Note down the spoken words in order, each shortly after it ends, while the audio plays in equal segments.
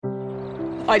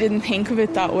I didn't think of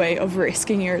it that way, of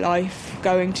risking your life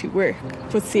going to work.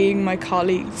 But seeing my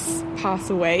colleagues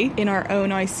pass away in our own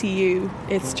ICU,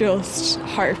 it's just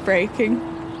heartbreaking.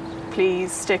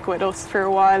 Please stick with us for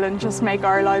a while and just make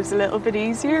our lives a little bit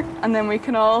easier, and then we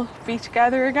can all be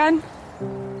together again.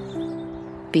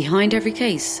 Behind every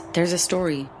case, there's a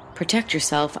story. Protect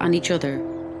yourself and each other.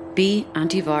 Be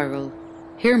antiviral.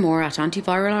 Hear more at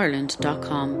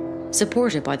antiviralireland.com.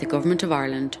 Supported by the Government of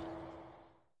Ireland.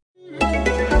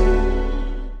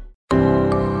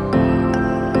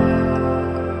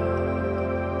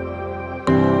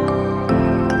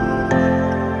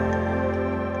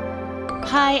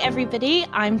 Hi everybody,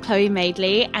 I'm Chloe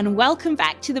Madeley and welcome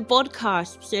back to the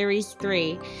podcast Series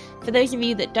 3. For those of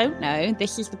you that don't know,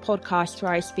 this is the podcast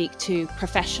where I speak to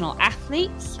professional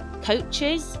athletes,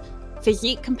 coaches,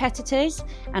 physique competitors,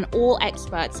 and all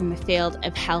experts in the field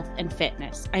of health and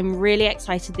fitness. I'm really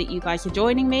excited that you guys are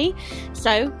joining me.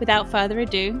 So without further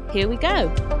ado, here we go.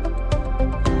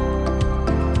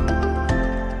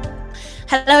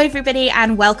 Hello everybody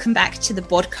and welcome back to the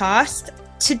podcast.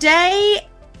 Today,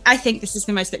 I think this is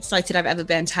the most excited I've ever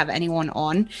been to have anyone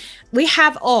on. We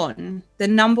have on the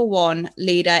number one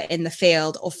leader in the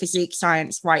field of physique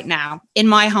science right now, in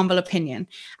my humble opinion.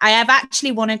 I have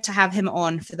actually wanted to have him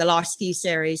on for the last few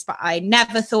series, but I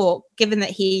never thought, given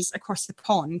that he's across the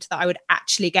pond, that I would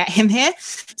actually get him here.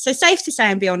 So safe to say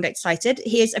I'm beyond excited.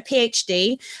 He is a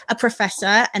PhD, a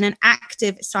professor, and an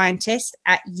active scientist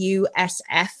at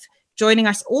USF. Joining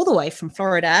us all the way from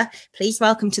Florida, please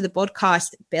welcome to the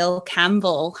podcast, Bill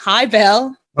Campbell. Hi,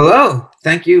 Bill. Hello.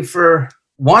 Thank you for,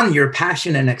 one, your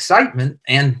passion and excitement,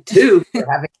 and two, for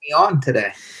having me on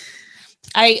today.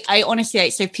 I honestly,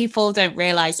 so people don't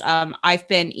realize I've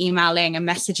been emailing and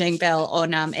messaging Bill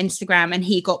on Instagram, and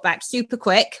he got back super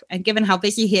quick. And given how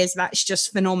busy he is, that's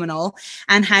just phenomenal,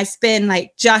 and has been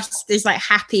is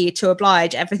happy to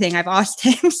oblige everything I've asked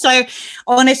him. So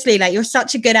honestly, you're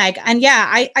such a good egg. And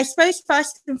yeah, I suppose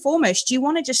first and foremost, do you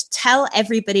want to just tell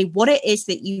everybody what it is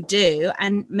that you do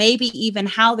and maybe even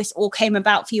how this all came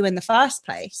about for you in the first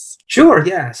place? Sure.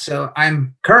 Yeah. So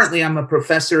I'm a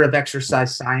professor of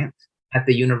exercise science at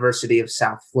the University of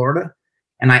South Florida,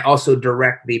 and I also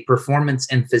direct the Performance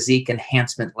and Physique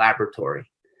Enhancement Laboratory.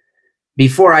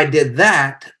 Before I did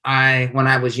that, when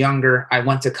I was younger, I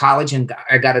went to college and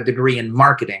I got a degree in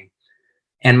marketing.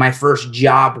 And my first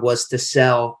job was to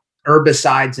sell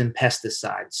herbicides and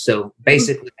pesticides. So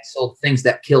basically, I sold things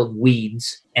that killed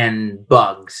weeds and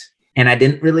bugs. And I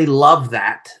didn't really love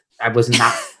that. I was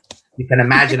not, you can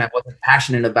imagine I wasn't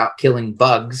passionate about killing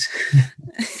bugs.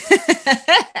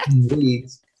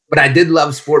 Weeds. But I did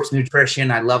love sports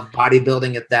nutrition. I loved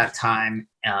bodybuilding at that time,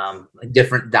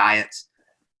 different diets.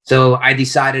 So I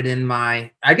decided in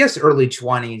my, early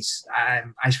 20s,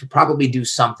 I should probably do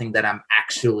something that I'm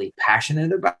actually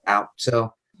passionate about.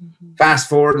 So fast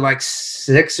forward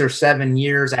 6 or 7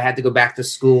 years, I had to go back to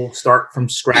school, start from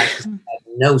scratch. I had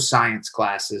no science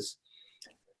classes.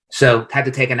 So had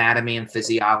to take anatomy and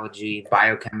physiology,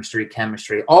 biochemistry,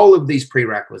 chemistry, all of these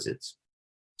prerequisites.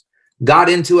 Got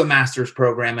into a master's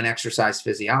program in exercise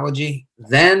physiology,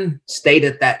 then stayed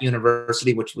at that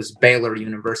university, which was Baylor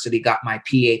University, got my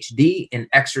PhD in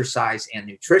exercise and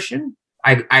nutrition.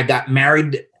 I got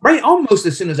married right almost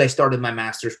as soon as I started my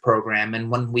master's program.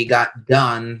 And when we got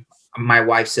done, my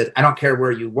wife said, I don't care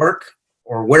where you work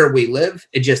or where we live.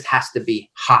 It just has to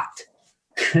be hot.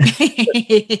 So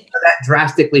that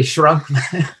drastically shrunk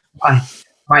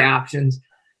my options.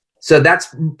 So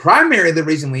that's primarily the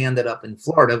reason we ended up in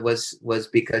Florida was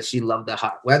because she loved the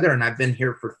hot weather. And I've been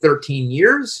here for 13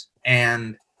 years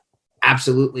and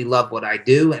absolutely love what I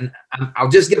do. And I'll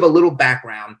just give a little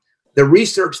background. The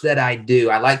research that I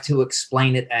do, I like to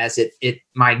explain it as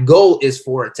my goal is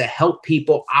for it to help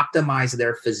people optimize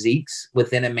their physiques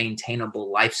within a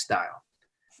maintainable lifestyle.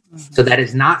 Mm-hmm. So that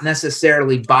is not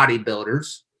necessarily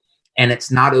bodybuilders and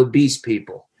it's not obese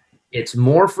people. It's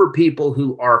more for people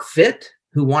who are fit,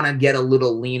 who want to get a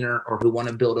little leaner or who want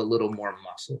to build a little more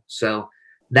muscle. So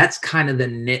that's kind of the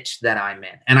niche that I'm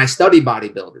in. And I study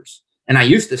bodybuilders, and I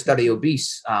used to study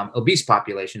obese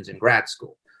populations in grad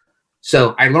school.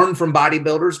 So I learned from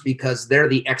bodybuilders because they're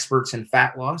the experts in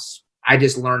fat loss. I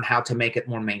just learned how to make it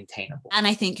more maintainable. And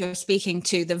I think you're speaking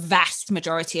to the vast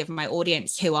majority of my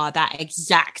audience who are that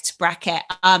exact bracket.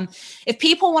 If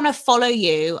people want to follow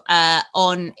you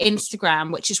on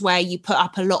Instagram, which is where you put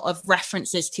up a lot of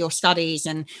references to your studies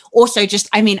and also just,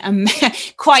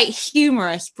 quite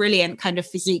humorous, brilliant kind of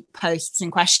physique posts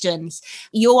and questions.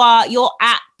 You're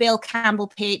at Bill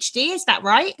Campbell PhD, is that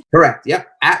right? Correct. Yep.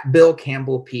 At Bill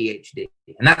Campbell PhD.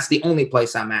 And that's the only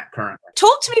place I'm at currently.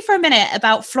 Talk to me for a minute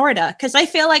about Florida, because I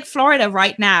feel like Florida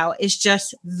right now is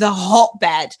just the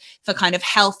hotbed for kind of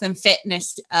health and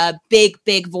fitness,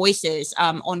 big voices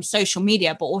on social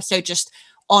media, but also just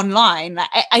online.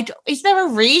 Is there a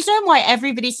reason why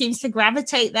everybody seems to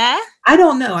gravitate there? I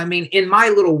don't know. I mean, in my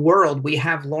little world, we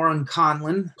have Lauren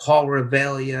Conlon, Paul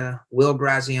Revelia, Will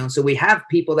Grazione. So we have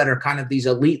people that are kind of these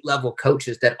elite level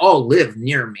coaches that all live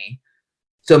near me.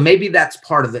 So maybe that's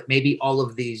part of it. Maybe all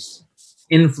of these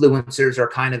influencers are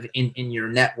kind of in your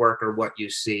network or what you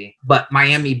see. But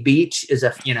Miami Beach is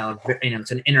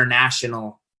it's an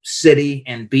international city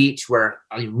and beach where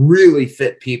really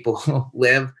fit people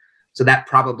live. So that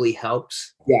probably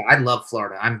helps. Yeah, I love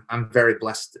Florida. I'm very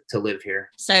blessed to live here.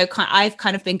 So I've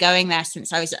kind of been going there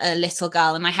since I was a little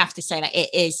girl. And I have to say that it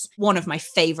is one of my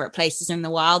favorite places in the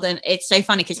world. And it's so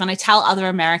funny because when I tell other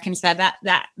Americans that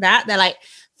they're like,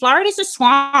 Florida's a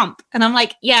swamp. And I'm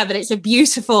like, yeah, but it's a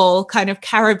beautiful kind of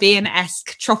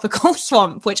Caribbean-esque tropical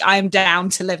swamp, which I'm down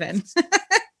to live in.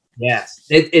 Yes,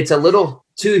 it's a little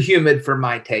too humid for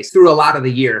my taste. Through a lot of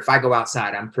the year, if I go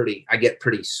outside, I get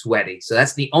pretty sweaty. So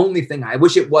that's the only thing. I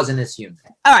wish it wasn't as humid.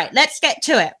 All right, let's get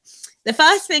to it. The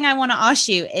first thing I want to ask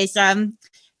you is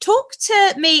talk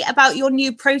to me about your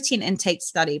new protein intake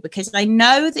study, because I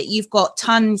know that you've got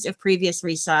tons of previous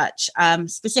research,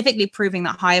 specifically proving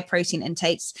that higher protein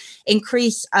intakes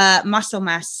increase muscle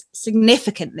mass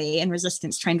significantly in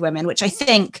resistance trained women, which I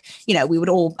think, we would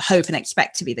all hope and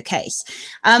expect to be the case.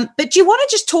 But do you want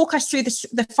to just talk us through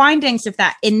the findings of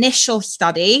that initial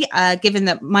study, given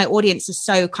that my audience is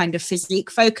so kind of physique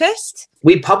focused?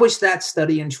 We published that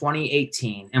study in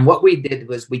 2018. And what we did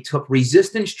was we took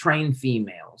resistance trained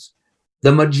females,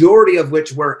 the majority of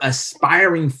which were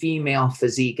aspiring female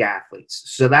physique athletes.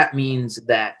 So that means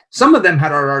that some of them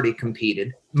had already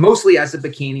competed, mostly as a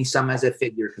bikini, some as a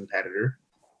figure competitor.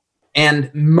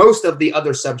 And most of the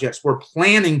other subjects were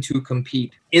planning to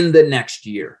compete in the next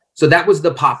year. So that was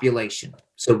the population.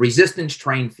 So resistance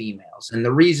trained females. And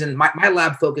the reason my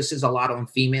lab focuses a lot on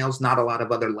females, not a lot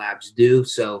of other labs do.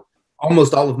 So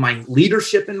almost all of my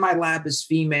leadership in my lab is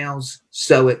females.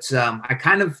 So it's,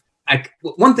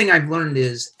 one thing I've learned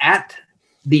is at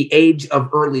the age of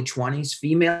early 20s,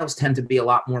 females tend to be a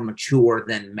lot more mature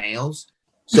than males.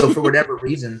 So for whatever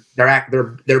reason,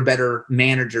 they're better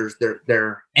managers.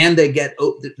 They're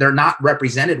not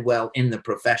represented well in the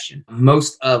profession.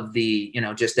 Most of the,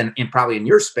 just in probably in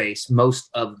your space, most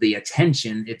of the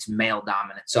attention, it's male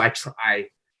dominant. So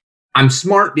I'm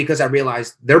smart because I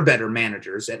realized they're better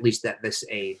managers, at least at this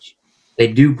age.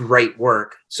 They do great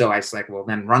work. So I was like, well,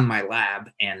 then run my lab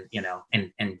and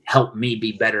help me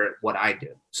be better at what I do.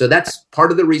 So that's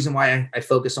part of the reason why I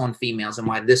focus on females and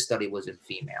why this study was in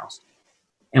females.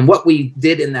 And what we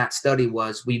did in that study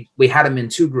was we had them in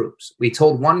two groups. We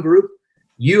told one group,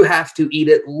 you have to eat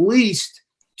at least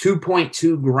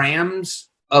 2.2 grams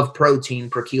of protein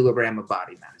per kilogram of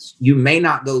body mass. You may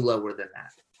not go lower than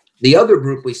that. The other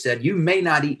group, we said, you may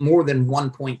not eat more than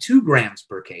 1.2 grams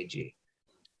per kg.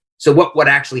 So what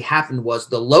actually happened was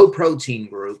the low protein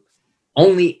group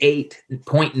only ate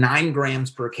 0.9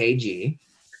 grams per kg.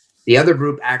 The other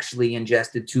group actually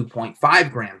ingested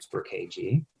 2.5 grams per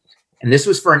kg. And this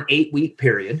was for an 8-week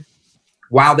period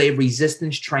while they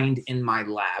resistance trained in my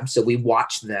lab. So we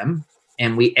watched them,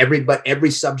 and every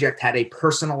subject had a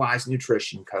personalized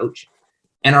nutrition coach.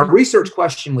 And our research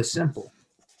question was simple.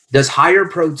 Does higher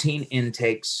protein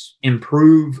intakes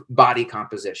improve body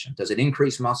composition? Does it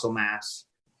increase muscle mass?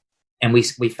 And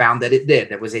we found that it did.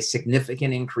 There was a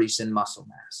significant increase in muscle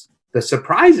mass. The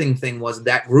surprising thing was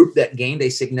that group that gained a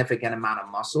significant amount of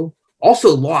muscle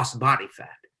also lost body fat.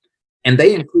 And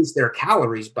they increased their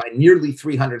calories by nearly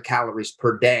 300 calories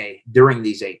per day during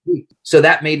these 8 weeks. So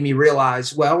that made me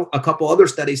realize, well, a couple other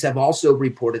studies have also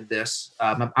reported this.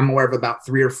 I'm aware of about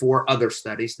 3 or 4 other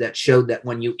studies that showed that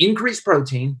when you increase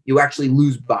protein, you actually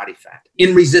lose body fat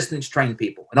in resistance trained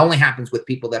people. It only happens with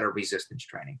people that are resistance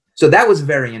training. So that was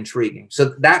very intriguing.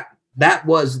 So that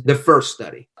was the first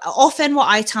study. Often what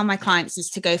I tell my clients is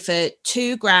to go for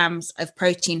 2 grams of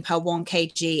protein per 1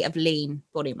 kg of lean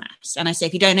body mass. And I say,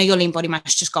 if you don't know your lean body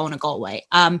mass, just go on a goal weight.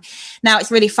 Now it's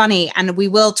really funny. And we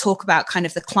will talk about kind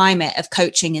of the climate of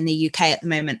coaching in the UK at the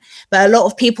moment. But a lot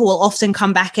of people will often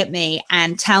come back at me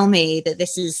and tell me that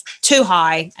this is too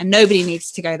high and nobody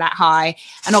needs to go that high.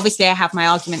 And obviously I have my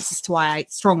arguments as to why I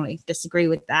strongly disagree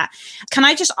with that. Can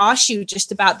I just ask you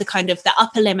just about the kind of the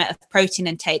upper limit of protein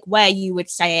intake, where you would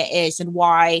say it is and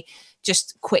why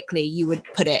just quickly you would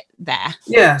put it there?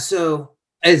 Yeah. So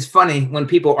it's funny when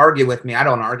people argue with me, I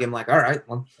don't argue. I'm like, all right,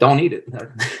 well, don't eat it.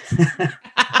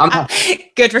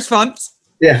 Good response.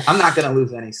 Yeah. I'm not going to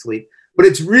lose any sleep. But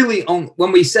it's really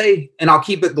when we say, and I'll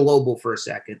keep it global for a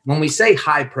second, when we say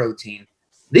high protein,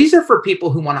 these are for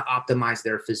people who want to optimize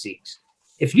their physiques.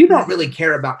 If you don't really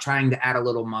care about trying to add a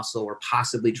little muscle or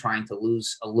possibly trying to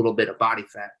lose a little bit of body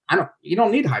fat, you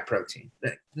don't need high protein.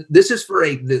 This is for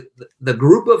the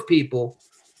group of people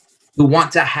who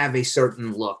want to have a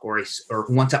certain look or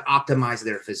want to optimize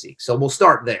their physique. So we'll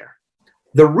start there.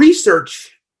 The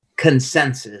research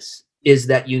consensus is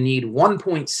that you need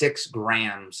 1.6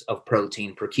 grams of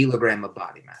protein per kilogram of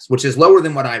body mass, which is lower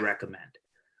than what I recommend.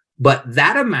 But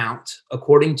that amount,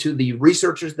 according to the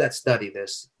researchers that study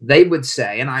this, they would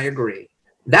say, and I agree,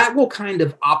 that will kind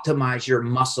of optimize your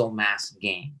muscle mass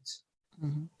gains.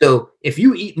 Mm-hmm. So if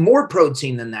you eat more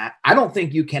protein than that, I don't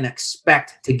think you can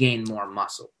expect to gain more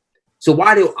muscle. So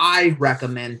why do I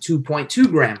recommend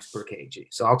 2.2 grams per kg?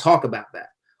 So I'll talk about that.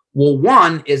 Well,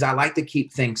 one is I like to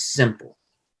keep things simple.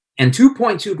 And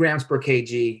 2.2 grams per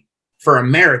kg for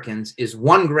Americans is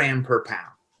 1 gram per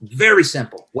pound. Very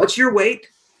simple. What's your weight?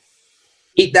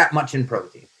 Eat that much in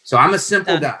protein. So I'm a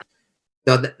simple guy.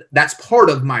 So that's part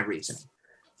of my reasoning.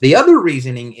 The other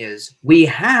reasoning is we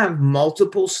have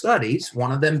multiple studies,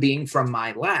 one of them being from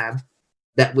my lab,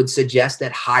 that would suggest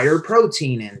that higher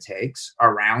protein intakes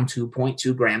around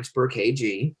 2.2 grams per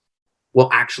kg will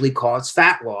actually cause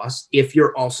fat loss if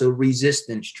you're also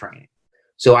resistance training.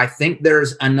 So I think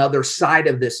there's another side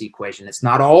of this equation. It's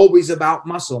not always about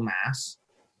muscle mass.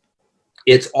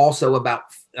 It's also about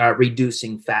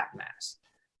reducing fat mass.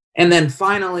 And then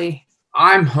finally,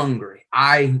 I'm hungry.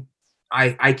 I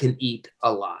can eat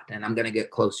a lot, and I'm going to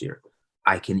get close here.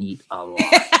 I can eat a lot.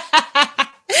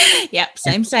 Yep,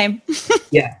 same.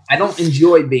 Yeah, I don't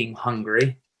enjoy being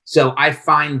hungry. So I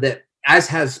find that, as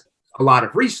has a lot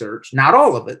of research, not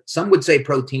all of it, some would say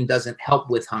protein doesn't help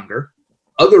with hunger.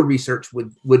 Other research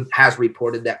has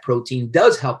reported that protein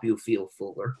does help you feel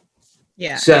fuller.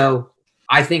 Yeah. So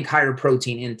I think higher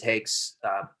protein intakes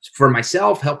for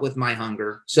myself help with my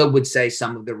hunger. So would say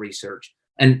some of the research.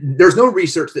 And there's no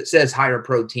research that says higher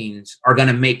proteins are going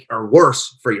to make or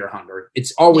worse for your hunger.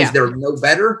 It's always they're no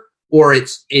better or it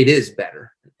is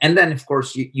better. And then, of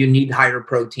course, you need higher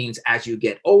proteins as you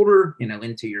get older,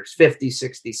 into your 50s,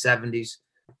 60s, 70s.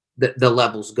 The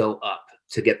levels go up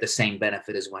to get the same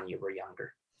benefit as when you were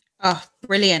younger. Oh,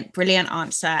 brilliant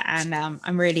answer. And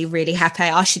I'm really, really happy I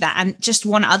asked you that. And just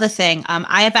one other thing,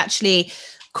 I have actually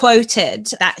quoted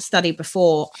that study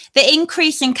before. The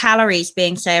increase in calories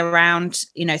being, say, around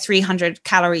 300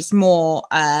 calories more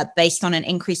based on an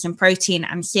increase in protein,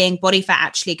 and seeing body fat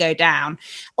actually go down.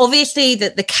 Obviously,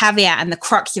 the caveat and the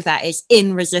crux of that is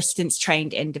in resistance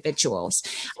trained individuals.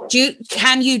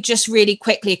 Can you just really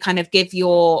quickly kind of give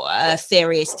your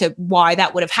theory as to why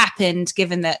that would have happened,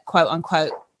 given that, quote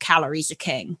unquote, calories are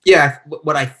king? Yeah,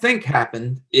 what I think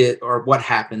what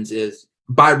happens is,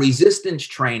 by resistance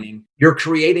training, you're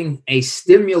creating a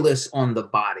stimulus on the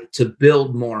body to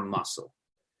build more muscle.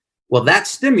 Well, that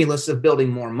stimulus of building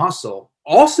more muscle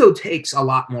also takes a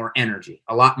lot more energy,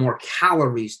 a lot more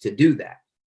calories to do that.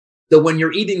 So when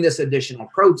you're eating this additional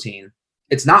protein,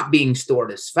 it's not being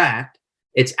stored as fat.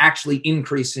 It's actually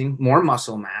increasing more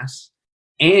muscle mass.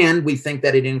 And we think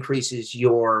that it increases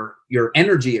your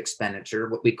energy expenditure,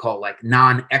 what we call like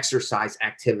non-exercise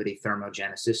activity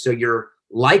thermogenesis. So you're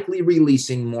likely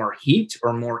releasing more heat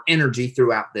or more energy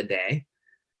throughout the day.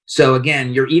 So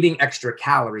again, you're eating extra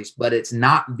calories, but it's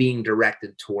not being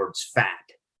directed towards fat.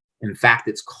 In fact,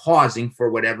 it's causing,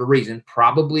 for whatever reason,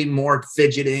 probably more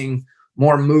fidgeting,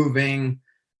 more moving,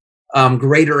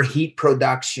 greater heat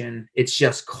production. It's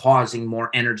just causing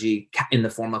more energy in the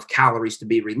form of calories to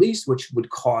be released, which would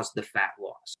cause the fat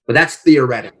loss. But that's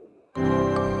theoretical.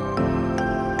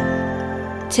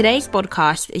 Today's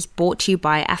podcast is brought to you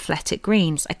by Athletic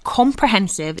Greens, a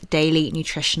comprehensive daily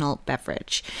nutritional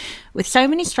beverage. With so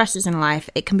many stresses in life,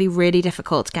 it can be really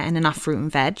difficult getting enough fruit and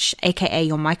veg, aka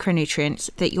your micronutrients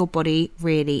that your body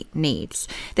really needs.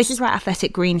 This is where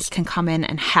Athletic Greens can come in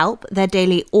and help. Their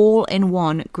daily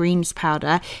all-in-one greens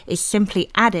powder is simply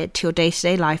added to your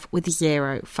day-to-day life with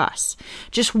zero fuss.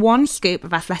 Just one scoop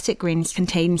of Athletic Greens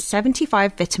contains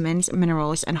 75 vitamins,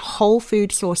 minerals, and whole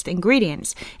food sourced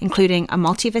ingredients, including a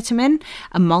multivitamin,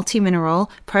 a multi-mineral,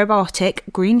 probiotic,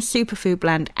 green superfood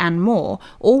blend, and more,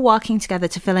 all working together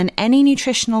to fill in any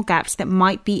nutritional gaps that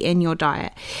might be in your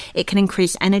diet. It can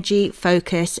increase energy,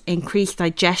 focus, increase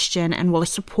digestion, and will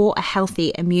support a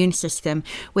healthy immune system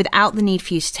without the need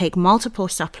for you to take multiple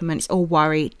supplements or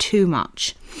worry too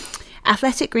much.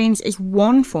 Athletic Greens is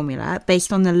one formula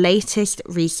based on the latest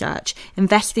research,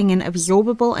 investing in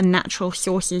absorbable and natural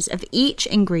sources of each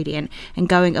ingredient and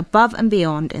going above and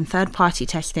beyond in third-party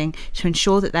testing to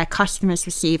ensure that their customers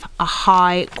receive a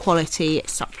high-quality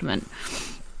supplement.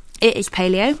 It is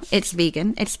paleo, it's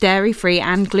vegan, it's dairy-free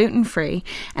and gluten-free,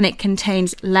 and it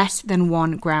contains less than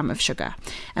 1 gram of sugar.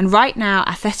 And right now,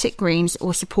 Athletic Greens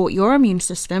will support your immune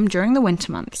system during the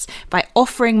winter months by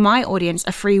offering my audience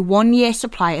a free 1-year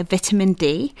supply of vitamin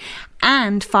D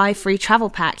and 5 free travel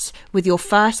packs with your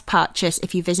first purchase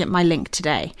if you visit my link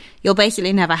today. You'll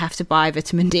basically never have to buy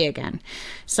vitamin D again.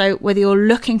 So whether you're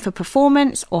looking for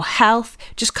performance or health,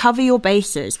 just cover your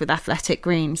bases with Athletic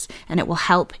Greens and it will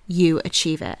help you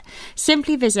achieve it.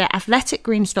 Simply visit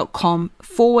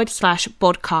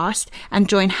athleticgreens.com/podcast and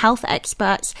join health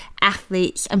experts,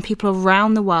 athletes, and people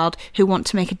around the world who want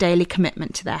to make a daily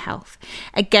commitment to their health.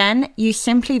 Again, you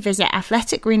simply visit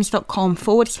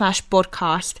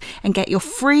athleticgreens.com/podcast and get your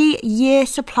free year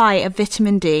supply of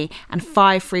vitamin D and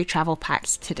 5 free travel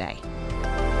packs today.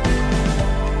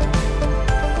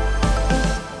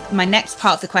 My next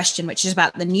part of the question, which is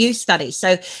about the new study.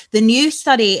 So the new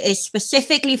study is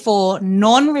specifically for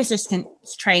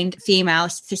non-resistance trained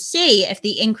females to see if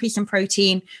the increase in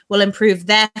protein will improve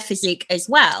their physique as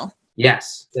well.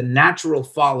 Yes. The natural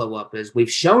follow-up is we've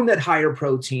shown that higher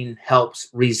protein helps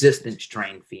resistance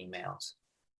trained females.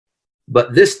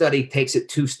 But this study takes it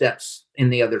 2 steps in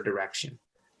the other direction.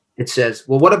 It says,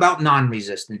 well, what about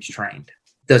non-resistance trained?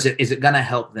 Is it going to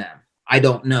help them? I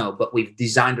don't know, but we've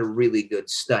designed a really good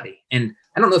study. And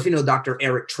I don't know if you know Dr.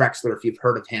 Eric Trexler, if you've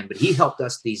heard of him, but he helped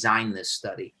us design this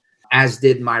study, as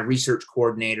did my research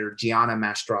coordinator, Gianna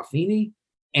Mastrofini,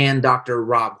 and Dr.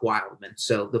 Rob Wildman.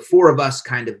 So the 4 of us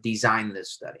kind of designed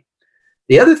this study.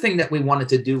 The other thing that we wanted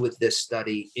to do with this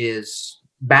study is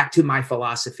back to my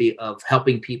philosophy of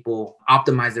helping people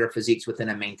optimize their physiques within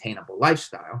a maintainable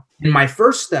lifestyle. In my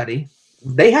first study,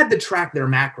 they had to track their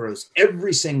macros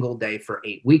every single day for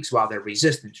 8 weeks while they're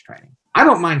resistance training. I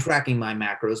don't mind tracking my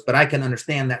macros, but I can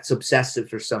understand that's obsessive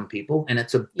for some people, and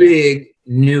it's a big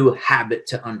new habit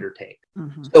to undertake.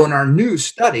 Mm-hmm. So in our new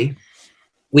study,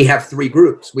 we have 3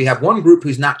 groups. We have one group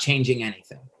who's not changing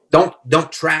anything.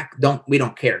 Don't track, we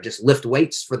don't care. Just lift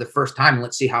weights for the first time and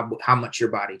let's see how much your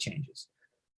body changes.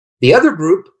 The other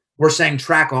group, we're saying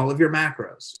track all of your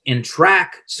macros and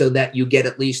track so that you get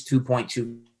at least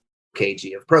 2.2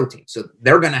 kg of protein. So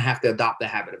they're going to have to adopt the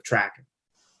habit of tracking.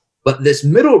 But this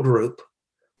middle group,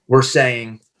 we're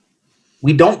saying,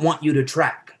 we don't want you to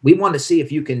track. We want to see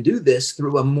if you can do this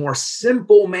through a more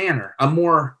simple manner, a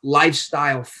more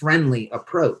lifestyle friendly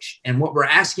approach. And what we're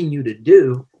asking you to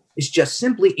do is just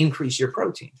simply increase your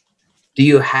protein. Do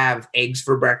you have eggs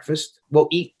for breakfast? Well,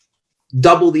 eat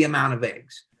double the amount of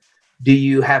eggs. Do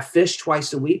you have fish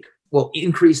twice a week? Well,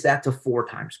 increase that to 4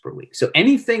 times per week. So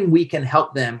anything we can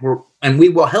help them, and we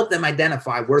will help them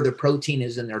identify where the protein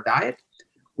is in their diet.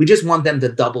 We just want them to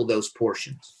double those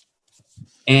portions.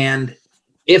 And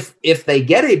if they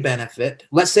get a benefit,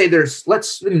 let's say there's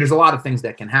a lot of things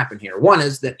that can happen here. One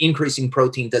is that increasing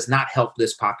protein does not help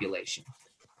this population.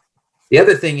 The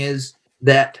other thing is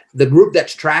that the group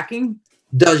that's tracking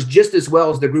does just as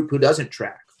well as the group who doesn't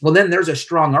track. Well, then there's a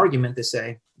strong argument to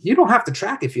say, you don't have to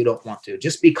track if you don't want to.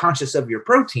 Just be conscious of your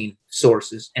protein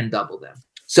sources and double them.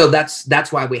 So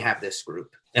that's why we have this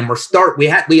group. And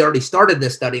we already started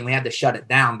this study and we had to shut it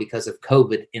down because of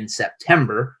COVID in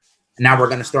September. And now we're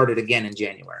going to start it again in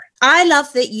January. I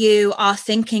love that you are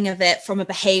thinking of it from a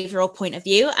behavioral point of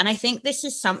view. And I think this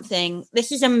is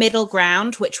a middle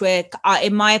ground, which we're,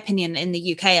 in my opinion, in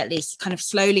the UK at least, kind of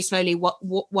slowly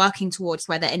working towards,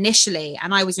 whether initially,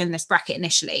 and I was in this bracket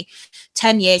initially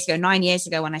 9 years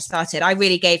ago when I started, I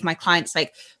really gave my clients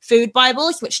like food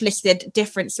Bibles, which listed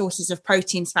different sources of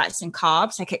proteins, fats, and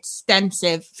carbs, like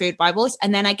extensive food Bibles.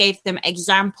 And then I gave them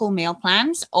example meal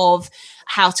plans of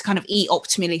how to kind of eat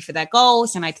optimally for their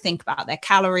goals. And I'd think about their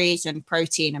calories and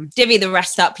protein and divvy the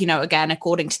rest up, again,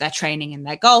 according to their training and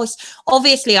their goals.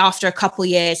 Obviously, after a couple of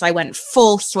years, I went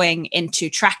full swing into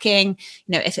tracking,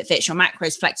 if it fits your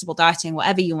macros, flexible dieting,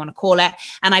 whatever you want to call it.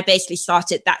 And I basically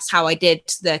that's how I did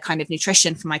the kind of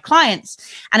nutrition for my clients.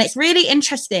 And it's really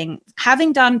interesting,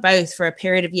 having done both for a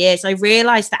period of years, I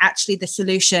realized that actually the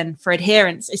solution for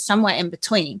adherence is somewhere in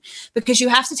between, because you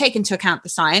have to take into account the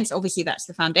science. Obviously, that's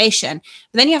the foundation,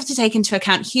 but then you have to take into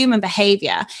account human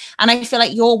behavior. And I feel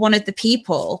like you're one of the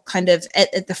people kind of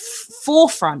at the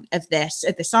forefront of this,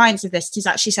 at the science of this, is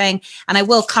actually saying, and I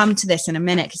will come to this in a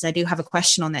minute because I do have a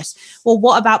question on this. Well,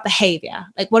 what about behavior?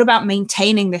 Like, what about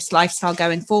maintaining this lifestyle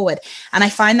going forward? And I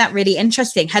find that really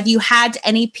interesting. Have you had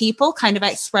any people kind of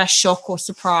express shock or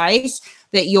surprise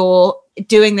that you're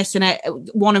doing this in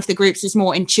one of the groups is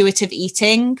more intuitive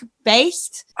eating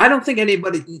based? I don't think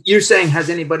you're saying, has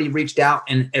anybody reached out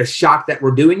and are shocked that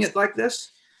we're doing it like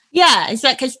this? Yeah, it's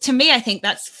like, because to me, I think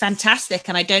that's fantastic.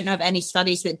 And I don't know of any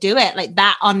studies that do it like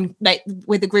that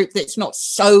with a group that's not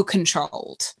so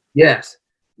controlled. Yes.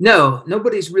 No,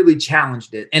 nobody's really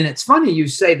challenged it. And it's funny you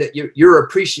say that you're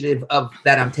appreciative of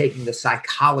that I'm taking the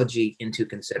psychology into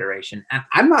consideration. And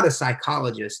I'm not a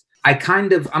psychologist. I'm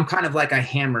kind of like a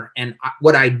hammer. And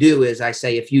what I do is I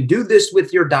say, if you do this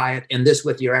with your diet and this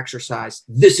with your exercise,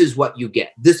 this is what you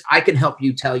get. This, I can help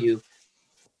you tell you.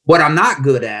 What I'm not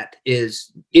good at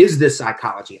is this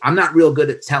psychology. I'm not real good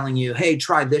at telling you, hey,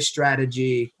 try this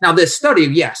strategy. Now, this study,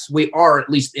 yes, we are at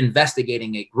least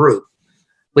investigating a group.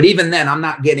 But even then, I'm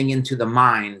not getting into the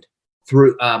mind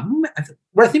through, I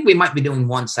think we might be doing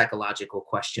one psychological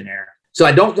questionnaire. So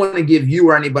I don't want to give you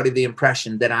or anybody the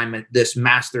impression that I'm this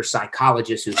master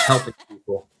psychologist who's helping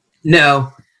people.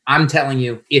 No, I'm telling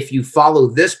you, if you follow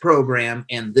this program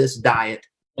and this diet,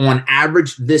 on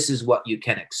average, this is what you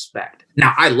can expect.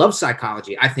 Now, I love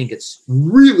psychology. I think it's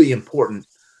really important.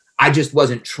 I just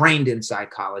wasn't trained in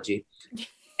psychology,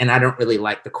 and I don't really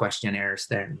like the questionnaires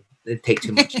there. They take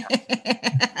too much time.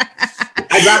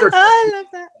 I'd rather. I love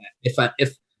that.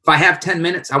 If I have 10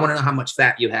 minutes, I want to know how much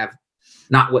fat you have,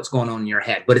 not what's going on in your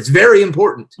head. But it's very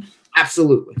important.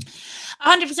 Absolutely.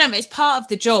 100%. It's part of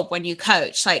the job when you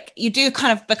coach. Like, you do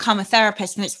kind of become a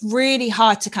therapist, and it's really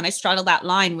hard to kind of straddle that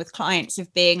line with clients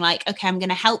of being like, okay, I'm going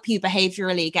to help you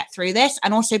behaviorally get through this,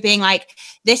 and also being like,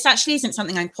 this actually isn't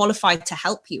something I'm qualified to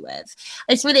help you with.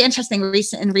 It's really interesting.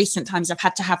 In recent times, I've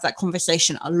had to have that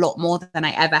conversation a lot more than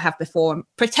I ever have before,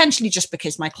 potentially just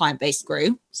because my client base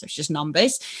grew. So it's just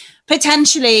numbers.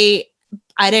 Potentially,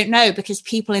 I don't know, because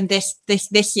people in this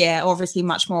year are obviously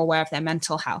much more aware of their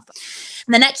mental health.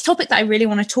 And the next topic that I really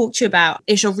want to talk to you about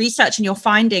is your research and your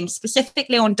findings,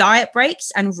 specifically on diet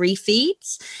breaks and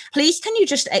refeeds. Please, can you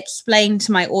just explain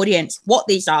to my audience what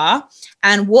these are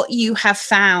and what you have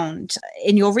found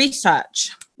in your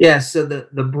research? Yeah, so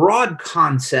the broad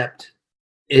concept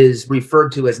is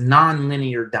referred to as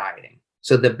nonlinear dieting.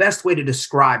 So the best way to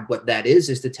describe what that is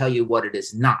to tell you what it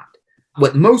is not.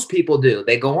 What most people do,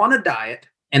 they go on a diet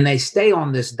and they stay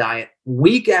on this diet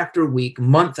week after week,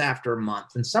 month after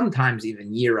month, and sometimes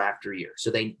even year after year. So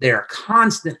they're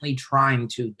constantly trying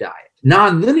to diet.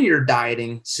 Nonlinear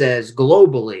dieting says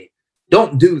globally,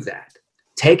 don't do that.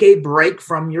 Take a break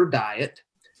from your diet.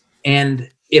 And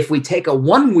if we take a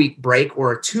 1 week break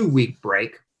or a 2 week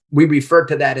break, we refer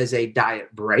to that as a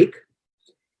diet break.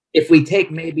 If we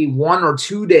take maybe 1 or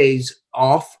 2 days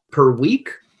off per week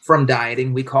from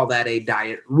dieting, we call that a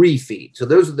diet refeed. So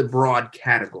those are the broad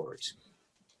categories.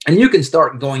 And you can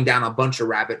start going down a bunch of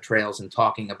rabbit trails and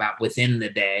talking about within the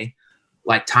day,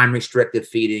 like time restricted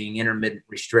feeding, intermittent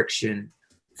restriction,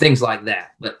 things like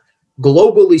that. But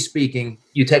globally speaking,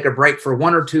 you take a break for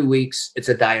 1 or 2 weeks, it's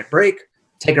a diet break.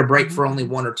 Take a break for only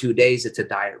 1 or 2 days, it's a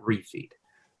diet refeed.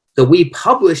 So we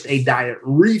published a diet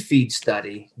refeed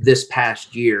study this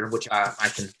past year, which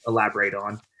I can elaborate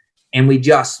on. And we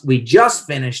just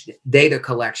finished data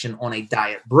collection on a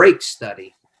diet break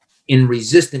study in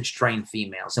resistance trained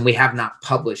females. And we have not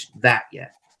published that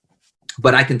yet,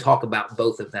 but I can talk about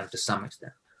both of them to some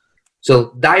extent.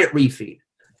 So diet refeed.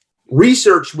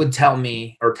 Research would tell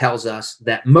me, or tells us,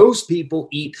 that most people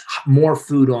eat more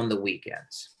food on the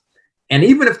weekends. And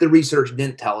even if the research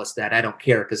didn't tell us that, I don't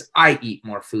care, because I eat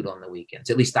more food on the weekends.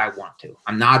 At least I want to.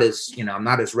 I'm not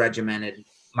as regimented.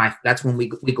 That's when we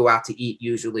go out to eat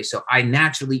usually. So I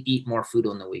naturally eat more food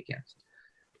on the weekends.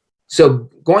 So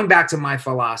going back to my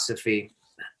philosophy,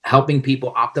 helping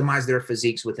people optimize their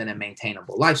physiques within a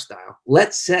maintainable lifestyle,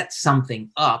 let's set something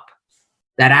up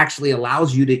that actually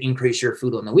allows you to increase your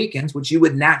food on the weekends, which you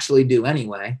would naturally do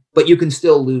anyway, but you can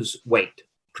still lose weight,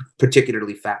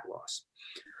 particularly fat loss.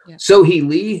 Yeah. So-Hee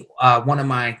Lee, one of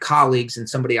my colleagues and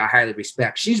somebody I highly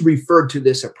respect, she's referred to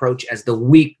this approach as the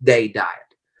weekday diet.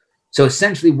 So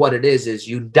essentially what it is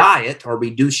you diet or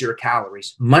reduce your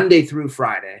calories Monday through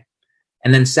Friday,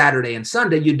 and then Saturday and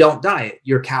Sunday, you don't diet.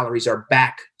 Your calories are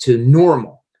back to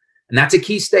normal. And that's a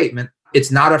key statement. It's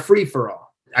not a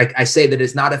free-for-all. I say that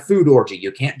it's not a food orgy.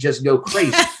 You can't just go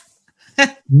crazy.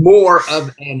 More of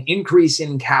an increase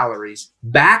in calories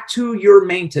back to your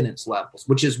maintenance levels,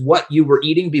 which is what you were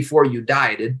eating before you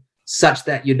dieted, such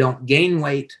that you don't gain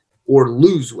weight or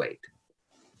lose weight.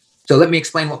 So let me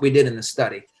explain what we did in the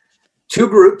study. 2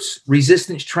 groups,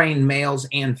 resistance trained males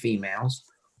and females.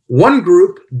 One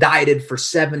group dieted for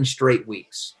 7 straight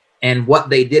weeks. And what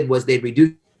they did was they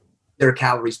reduced their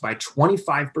calories by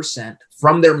 25%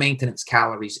 from their maintenance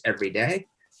calories every day.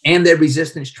 And they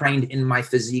resistance trained in my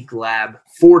physique lab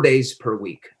 4 days per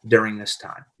week during this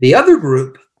time. The other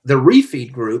group, the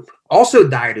refeed group, also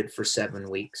dieted for 7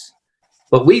 weeks.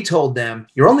 But we told them,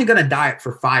 you're only going to diet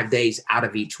for 5 days out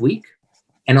of each week.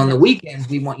 And on the weekends,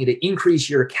 we want you to increase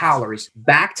your calories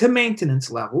back to maintenance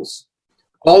levels,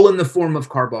 all in the form of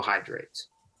carbohydrates.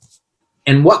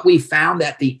 And what we found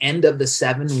at the end of the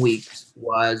 7 weeks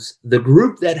was the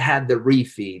group that had the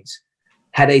refeeds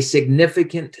had a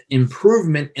significant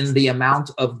improvement in the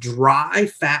amount of dry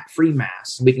fat-free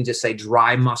mass. We can just say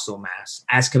dry muscle mass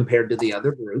as compared to the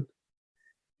other group.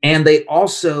 And they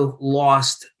also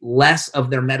lost less of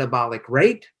their metabolic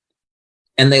rate,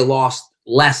 and they lost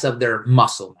less of their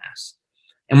muscle mass.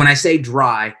 And when I say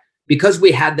dry, because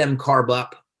we had them carb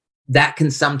up, that can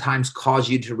sometimes cause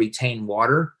you to retain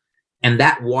water, and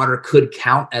that water could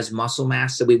count as muscle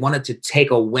mass. So we wanted to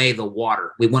take away the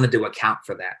water. We wanted to account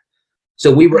for that.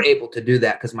 So we were able to do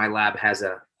that because my lab has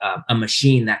a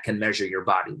machine that can measure your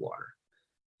body water.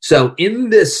 So in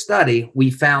this study,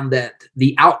 we found that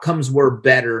the outcomes were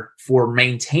better for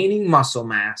maintaining muscle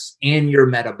mass and your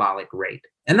metabolic rate.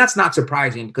 And that's not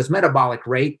surprising because metabolic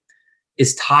rate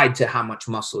is tied to how much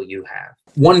muscle you have.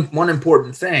 One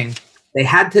important thing, they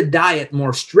had to diet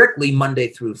more strictly Monday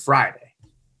through Friday.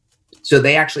 So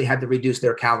they actually had to reduce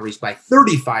their calories by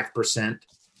 35%.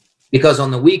 Because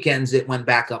on the weekends, it went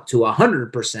back up to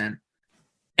 100%.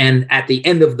 And at the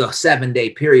end of the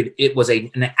 7-day period, it was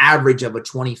an average of a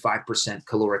 25%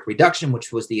 caloric reduction,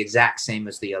 which was the exact same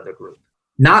as the other group.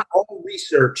 Not all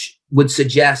research would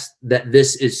suggest that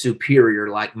this is superior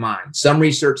like mine. Some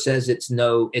research says it's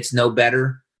no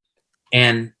better.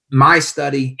 And my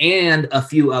study and a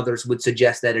few others would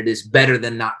suggest that it is better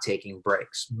than not taking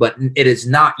breaks, but it is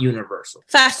not universal.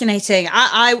 Fascinating.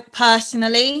 I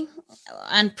personally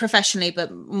and professionally,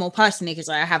 but more personally, because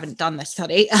I haven't done this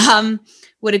study,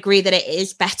 would agree that it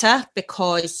is better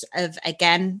because of,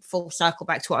 again, full circle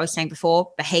back to what I was saying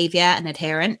before, behavior and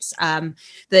adherence.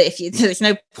 That there's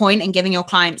no point in giving your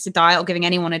clients a diet or giving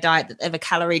anyone a diet of a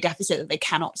calorie deficit that they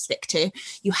cannot stick to.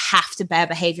 You have to bear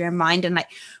behavior in mind. And like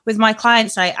with my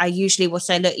clients, I usually will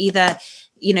say, look, either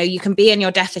you can be in your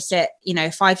deficit,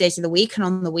 5 days of the week, and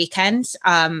on the weekends,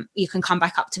 you can come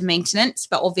back up to maintenance.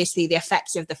 But obviously the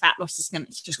effects of the fat loss is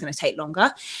just going to take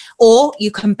longer. Or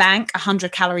you can bank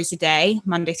 100 calories a day,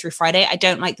 Monday through Friday. I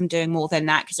don't like them doing more than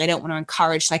that because I don't want to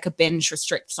encourage like a binge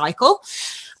restrict cycle.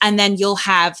 And then you'll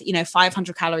have,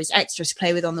 500 calories extra to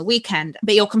play with on the weekend.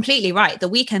 But you're completely right. The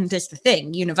weekend is the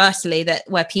thing universally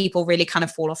where people really kind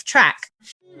of fall off track.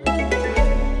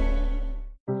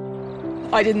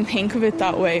 I didn't think of it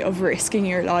that way, of risking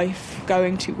your life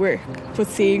going to work. But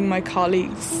seeing my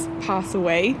colleagues pass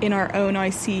away in our own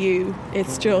ICU,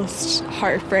 it's just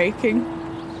heartbreaking.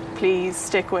 Please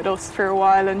stick with us for a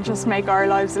while and just make our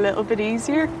lives a little bit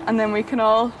easier, and then we can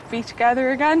all be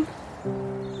together again.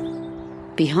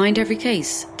 Behind every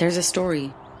case, there's a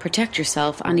story. Protect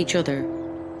yourself and each other.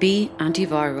 Be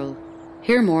antiviral.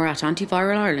 Hear more at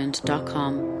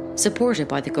antiviralarland.com. Supported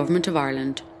by the Government of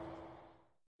Ireland.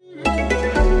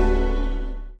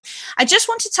 I just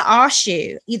wanted to ask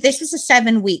you, this was a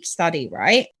 7-week study,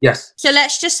 right? Yes. So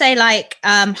let's just say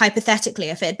hypothetically,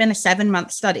 if it had been a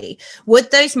 7-month study,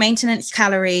 would those maintenance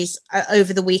calories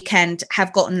over the weekend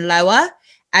have gotten lower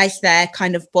as their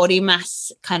kind of body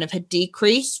mass kind of had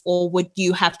decreased, or would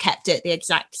you have kept it the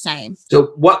exact same?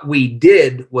 So what we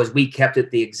did was we kept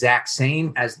it the exact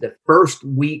same as the first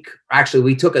week. Actually,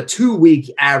 we took a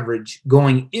 2-week average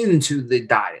going into the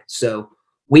diet. So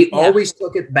we always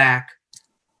took it back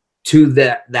to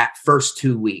that first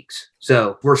 2 weeks.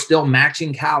 So we're still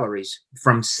matching calories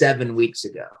from 7 weeks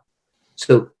ago.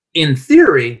 So in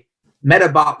theory,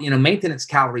 maintenance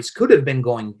calories could have been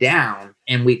going down,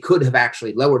 and we could have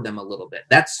actually lowered them a little bit.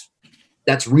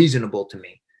 That's reasonable to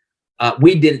me.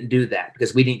 We didn't do that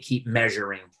because we didn't keep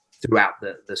measuring throughout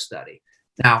the study.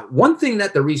 Now, one thing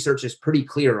that the research is pretty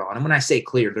clear on, and when I say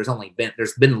clear,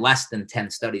 there's been less than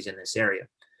 10 studies in this area.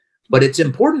 But it's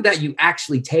important that you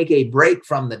actually take a break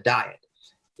from the diet.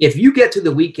 If you get to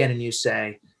the weekend and you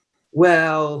say,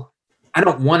 well, I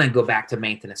don't want to go back to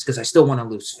maintenance because I still want to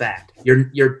lose fat,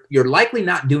 you're likely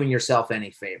not doing yourself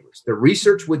any favors. The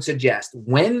research would suggest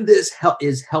when this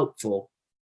is helpful,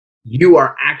 you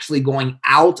are actually going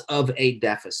out of a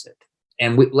deficit.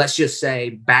 And let's just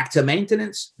say back to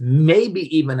maintenance,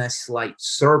 maybe even a slight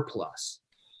surplus.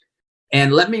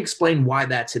 And let me explain why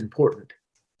that's important.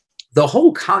 The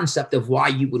whole concept of why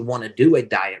you would want to do a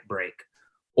diet break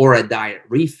or a diet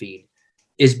refeed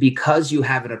is because you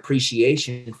have an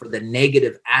appreciation for the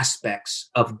negative aspects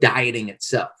of dieting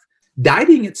itself.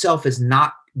 Dieting itself is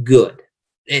not good.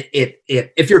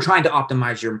 if you're trying to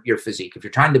optimize your physique, if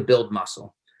you're trying to build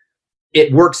muscle,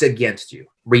 it works against you.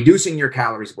 Reducing your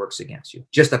calories works against you.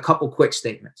 Just a couple quick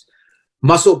statements.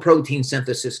 Muscle protein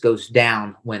synthesis goes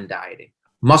down when dieting.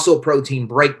 Muscle protein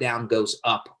breakdown goes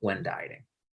up when dieting.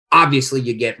 Obviously,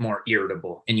 you get more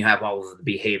irritable and you have all of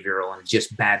the behavioral and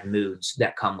just bad moods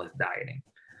that come with dieting.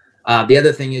 The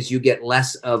other thing is you get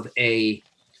less of a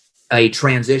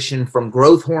transition from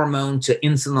growth hormone to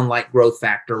insulin-like growth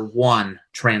factor 1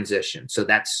 transition. So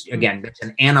that's, again, that's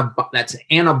an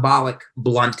anabolic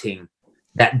blunting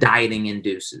that dieting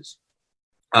induces.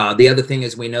 The other thing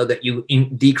is we know that you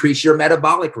decrease your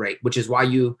metabolic rate, which is why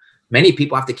many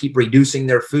people have to keep reducing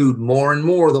their food more and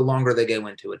more the longer they go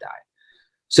into a diet.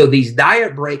 So these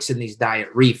diet breaks and these diet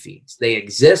refeeds, they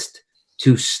exist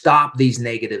to stop these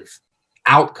negative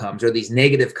outcomes or these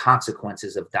negative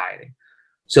consequences of dieting.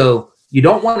 So you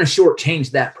don't want to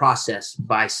shortchange that process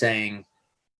by saying,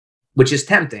 which is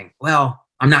tempting, well,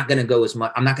 I'm not going to go as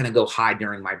much. I'm not going to go high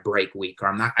during my break week, or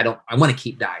I want to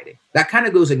keep dieting. That kind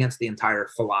of goes against the entire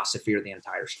philosophy or the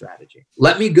entire strategy.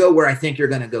 Let me go where I think you're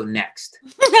going to go next.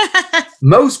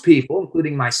 Most people,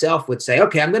 including myself, would say,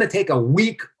 okay, I'm going to take a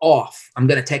week off. I'm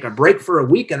going to take a break for a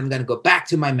week and I'm going to go back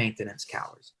to my maintenance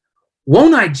calories.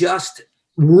 Won't I just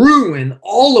ruin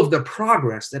all of the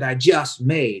progress that I just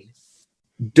made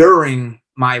during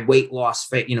my weight loss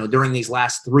phase, during these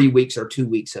last 3 weeks or 2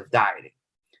 weeks of dieting?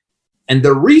 And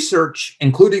the research,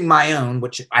 including my own,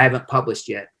 which I haven't published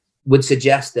yet, would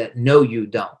suggest that no, you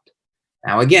don't.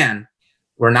 Now, again,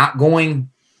 we're not going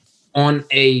on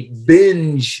a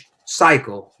binge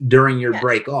cycle during your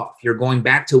break off. You're going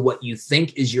back to what you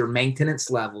think is your maintenance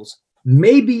levels,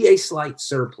 maybe a slight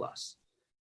surplus.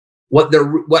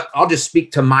 I'll just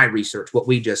speak to my research, what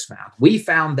we just found. We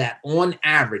found that on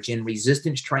average in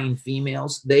resistance trained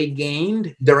females, they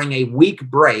gained during a week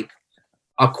break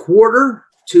a quarter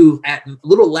to at a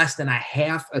little less than a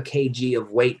half a kg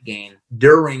of weight gain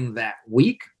during that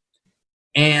week.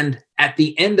 And at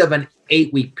the end of an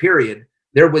 8-week period,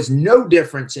 there was no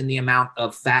difference in the amount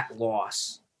of fat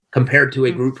loss compared to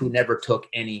a group who never took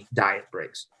any diet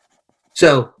breaks.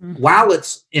 So while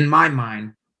it's, in my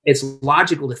mind, it's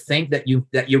logical to think that you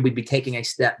would be taking a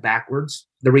step backwards,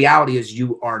 the reality is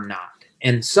you are not.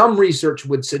 And some research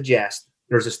would suggest,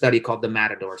 there's a study called the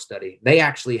Matador study. They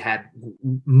actually had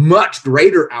much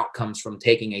greater outcomes from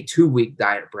taking a 2-week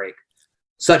diet break,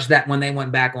 such that when they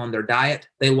went back on their diet,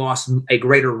 they lost a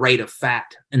greater rate of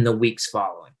fat in the weeks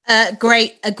following. A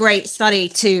great study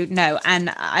to know.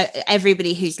 And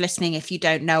everybody who's listening, if you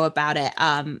don't know about it,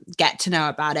 get to know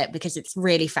about it, because it's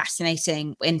really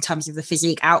fascinating in terms of the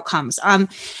physique outcomes. I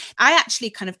actually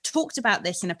kind of talked about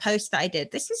this in a post that I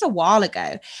did. This was a while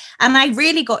ago. And I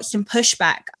really got some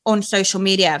pushback on social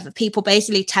media of people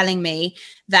basically telling me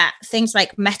that things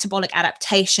like metabolic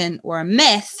adaptation were a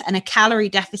myth and a calorie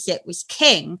deficit was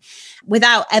king,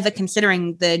 without ever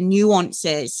considering the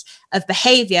nuances of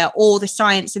behavior or the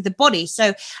science of the body.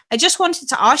 So I just wanted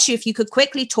to ask you if you could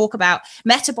quickly talk about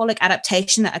metabolic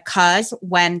adaptation that occurs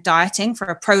when dieting for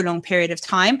a prolonged period of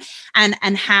time,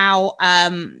 and how,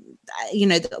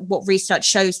 what research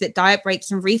shows that diet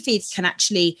breaks and refeeds can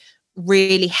actually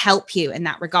really help you in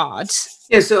that regard.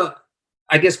 Yeah, so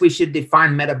I guess we should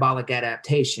define metabolic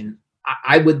adaptation.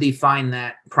 I would define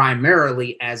that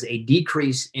primarily as a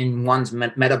decrease in one's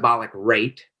metabolic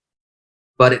rate,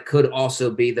 but it could also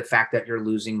be the fact that you're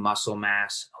losing muscle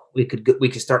mass. We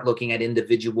could start looking at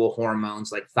individual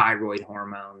hormones like thyroid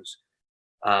hormones,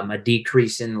 a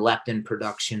decrease in leptin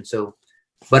production.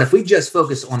 But if we just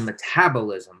focus on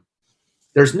metabolism,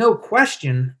 there's no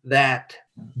question that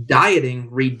dieting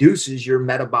reduces your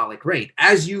metabolic rate.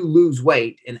 As you lose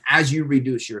weight and as you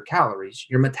reduce your calories,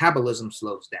 your metabolism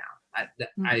slows down.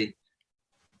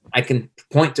 I can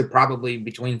point to probably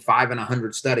between 5 and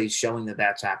 100 studies showing that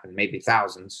that's happened, maybe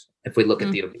thousands, if we look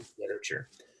at the obese literature.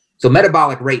 So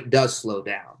metabolic rate does slow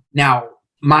down. Now,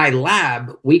 my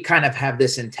lab, we kind of have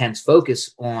this intense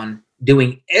focus on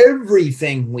doing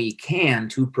everything we can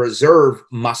to preserve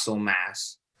muscle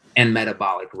mass and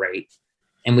metabolic rate.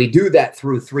 And we do that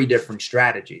through 3 different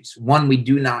strategies. One, we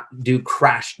do not do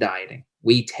crash dieting.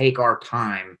 We take our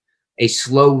time, a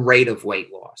slow rate of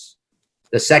weight loss.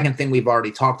 The second thing we've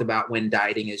already talked about when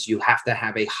dieting is you have to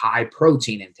have a high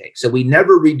protein intake. So we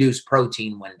never reduce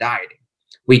protein when dieting.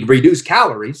 We reduce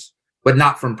calories, but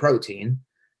not from protein.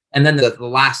 And then the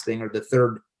last thing, or the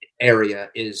third area,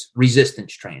 is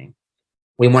resistance training.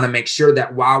 We want to make sure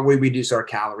that while we reduce our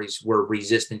calories, we're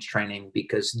resistance training,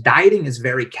 because dieting is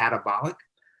very catabolic,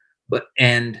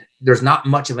 and there's not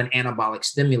much of an anabolic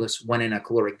stimulus when in a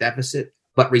caloric deficit,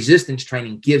 but resistance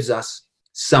training gives us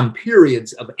some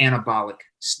periods of anabolic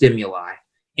stimuli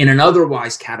in an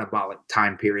otherwise catabolic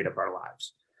time period of our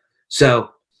lives.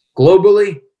 So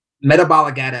globally,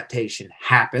 metabolic adaptation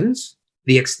happens.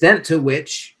 The extent to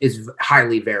which is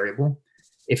highly variable.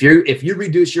 If you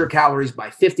reduce your calories by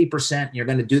 50%, you're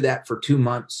going to do that for 2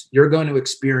 months, you're going to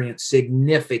experience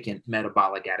significant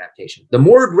metabolic adaptation. The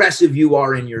more aggressive you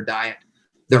are in your diet,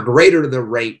 the greater the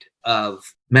rate of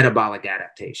metabolic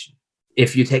adaptation.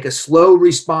 If you take a slow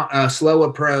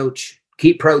approach,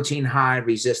 keep protein high,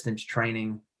 resistance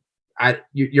training,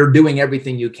 you're doing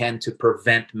everything you can to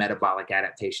prevent metabolic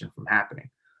adaptation from happening.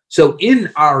 So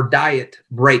in our diet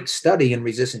break study in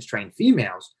resistance trained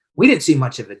females, we didn't see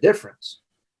much of a difference.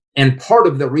 And part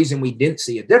of the reason we didn't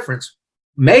see a difference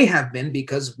may have been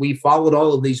because we followed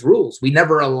all of these rules. We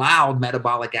never allowed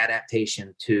metabolic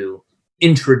adaptation to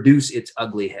introduce its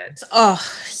ugly head. Oh,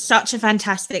 such a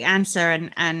fantastic answer.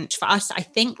 And for us, I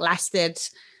think March,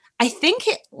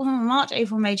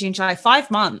 April, May, June, July,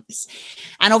 5 months.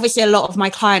 And obviously a lot of my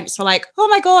clients were like, oh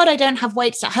my God, I don't have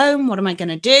weights at home. What am I going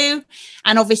to do?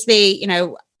 And obviously, you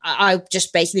know, I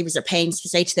just basically was at pains to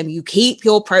say to them, you keep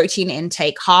your protein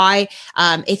intake high.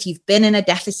 If you've been in a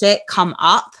deficit, come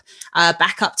up,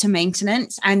 back up to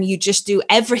maintenance, and you just do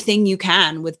everything you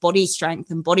can with body strength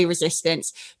and body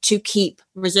resistance to keep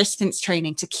resistance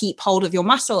training, to keep hold of your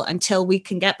muscle until we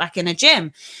can get back in a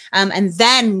gym. And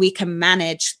then we can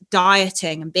manage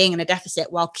dieting and being in a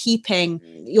deficit while keeping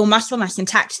your muscle mass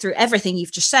intact through everything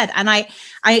you've just said. And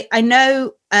I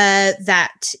know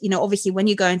that, you know, obviously when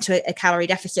you go into a calorie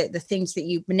deficit, the things that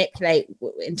you manipulate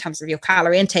in terms of your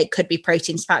calorie intake could be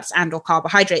proteins, fats, and or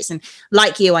carbohydrates. And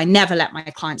like you, I never let my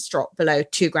clients drop below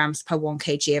 2 grams per 1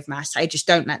 kg of mass. I just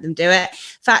don't let them do it.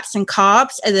 Fats and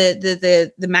carbs are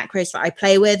the macros that I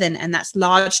play with, and that's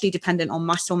largely dependent on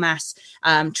muscle mass,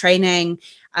 training,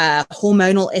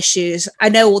 hormonal issues. I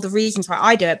know all the reasons why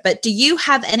I do it, but do you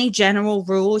have any general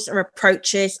rules or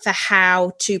approaches for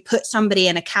how to put somebody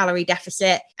in a calorie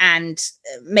deficit and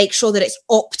make sure that it's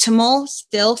optimal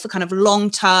still for kind of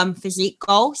long-term physique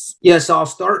goals? Yes,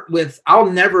 I'll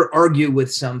never argue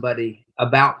with somebody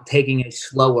about taking a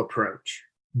slow approach,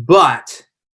 but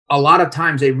a lot of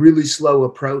times a really slow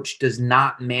approach does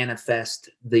not manifest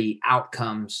the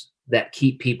outcomes that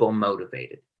keep people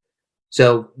motivated.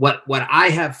 So what I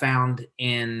have found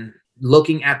in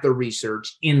looking at the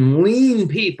research in lean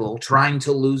people trying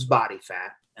to lose body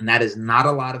fat, and that is not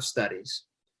a lot of studies,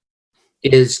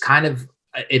 is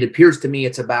it appears to me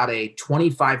it's about a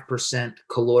 25%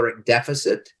 caloric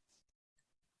deficit.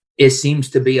 It seems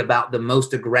to be about the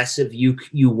most aggressive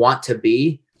you want to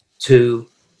be to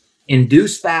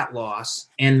induce fat loss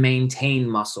and maintain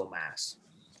muscle mass.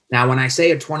 Now, when I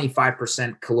say a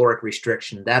 25% caloric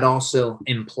restriction, that also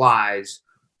implies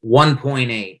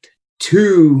 1.8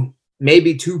 to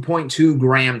maybe 2.2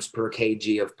 grams per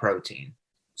kg of protein.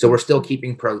 So we're still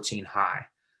keeping protein high.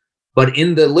 But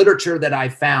in the literature that I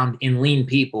found in lean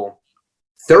people,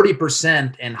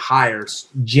 30% and higher,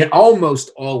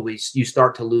 almost always you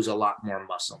start to lose a lot more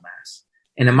muscle mass.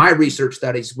 And in my research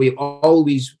studies, we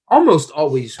almost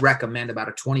always recommend about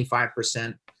a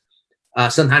 25%.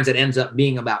 Sometimes it ends up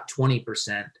being about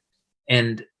 20%.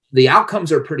 And the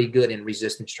outcomes are pretty good in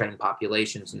resistance trained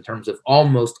populations in terms of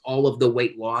almost all of the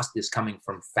weight lost is coming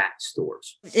from fat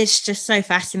stores. It's just so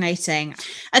fascinating.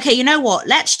 Okay, you know what?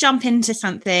 Let's jump into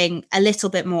something a little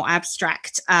bit more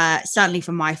abstract, certainly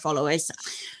for my followers.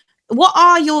 What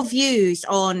are your views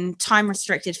on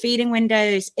time-restricted feeding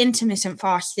windows, intermittent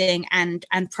fasting, and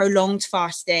prolonged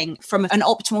fasting from an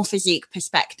optimal physique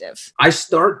perspective? I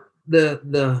start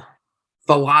the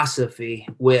philosophy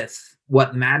with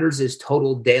what matters is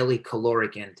total daily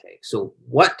caloric intake. So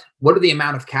what are the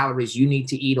amount of calories you need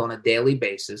to eat on a daily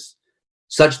basis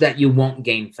such that you won't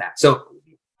gain fat? So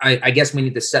I guess we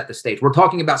need to set the stage. We're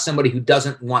talking about somebody who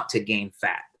doesn't want to gain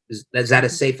fat. Is that a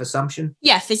safe assumption?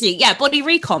 Yeah, physique. Yeah, body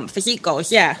recomp, physique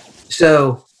goals. Yeah.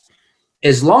 So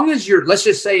as long as let's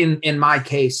just say in my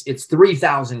case, it's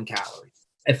 3,000 calories.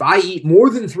 If I eat more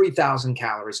than 3,000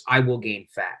 calories, I will gain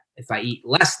fat. If I eat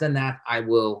less than that,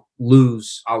 I'll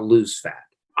lose fat.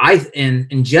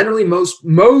 And generally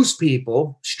most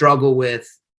people struggle with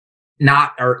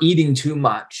not or eating too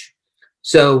much.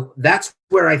 So that's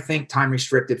where I think time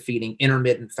restricted feeding,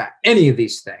 intermittent fat, any of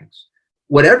these things,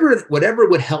 whatever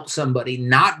would help somebody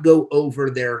not go over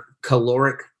their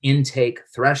caloric intake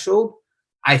threshold,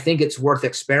 I think it's worth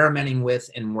experimenting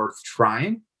with and worth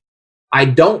trying. I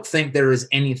don't think there is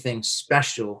anything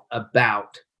special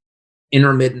about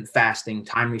intermittent fasting,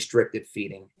 time-restricted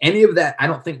feeding, any of that. I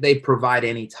don't think they provide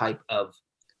any type of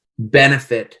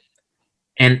benefit.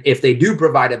 And if they do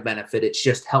provide a benefit, it's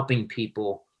just helping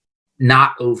people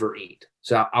not overeat.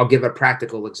 So I'll give a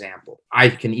practical example. I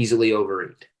can easily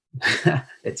overeat.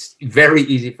 It's very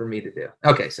easy for me to do.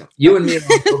 Okay, so you and me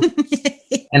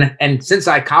and since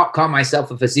I call myself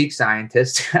a physique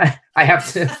scientist, I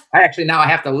have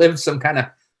to live some kind of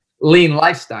lean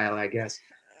lifestyle, I guess.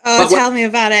 Oh, tell me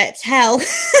about it. Tell.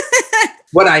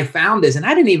 What I found is, and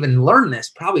I didn't even learn this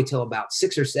probably till about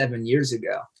 6 or 7 years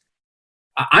ago,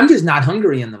 I'm just not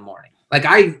hungry in the morning. Like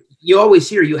you always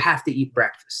hear you have to eat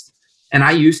breakfast. And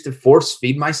I used to force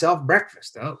feed myself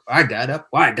breakfast. Oh, I got up.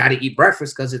 Well, I got to eat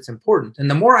breakfast because it's important. And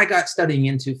the more I got studying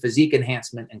into physique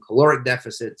enhancement and caloric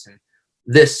deficits and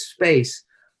this space,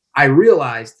 I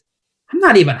realized I'm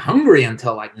not even hungry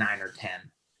until like 9 or 10.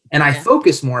 And I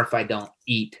focus more if I don't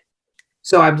eat.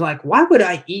 So I'm like, why would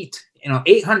I eat,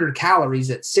 800 calories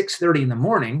at 6:30 in the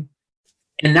morning?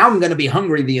 And now I'm going to be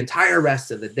hungry the entire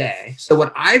rest of the day. So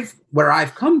where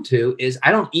I've come to is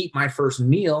I don't eat my first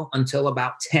meal until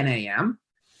about 10 a.m.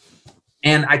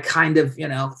 And I kind of,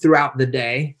 throughout the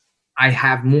day, I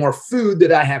have more food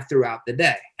that I have throughout the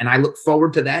day. And I look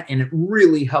forward to that. And it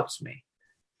really helps me.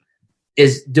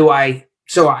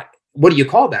 What do you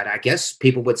call that? I guess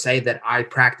people would say that I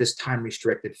practice time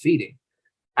restricted feeding.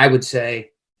 I would say,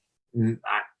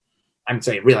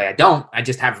 really, I don't. I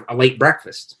just have a late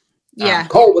breakfast. Yeah.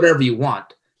 Call it whatever you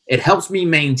want. It helps me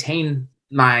maintain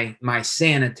my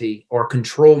sanity or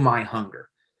control my hunger.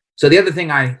 So the other thing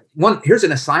here's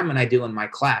an assignment I do in my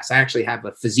class. I actually have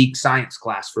a physique science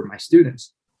class for my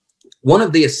students. One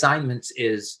of the assignments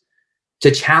is to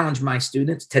challenge my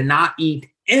students to not eat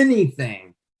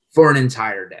anything for an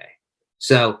entire day.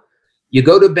 So you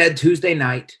go to bed Tuesday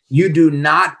night, you do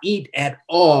not eat at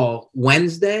all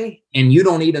Wednesday, and you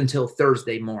don't eat until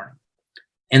Thursday morning.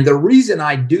 And the reason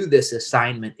I do this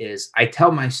assignment is I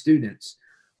tell my students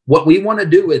what we want to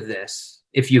do with this,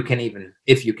 if you can even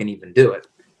do it.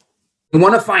 We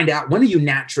want to find out, when are you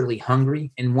naturally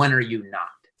hungry and when are you not?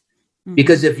 Mm-hmm.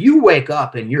 Because if you wake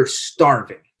up and you're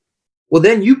starving, well,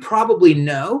 then you probably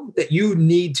know that you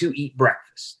need to eat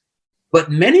breakfast.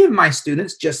 But many of my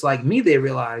students, just like me, they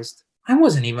realized I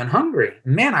wasn't even hungry.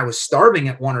 Man, I was starving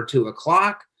at 1 or 2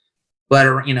 o'clock, but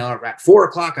at 4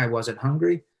 o'clock, I wasn't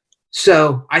hungry.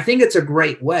 So I think it's a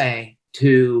great way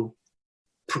to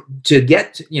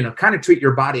get, kind of treat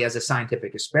your body as a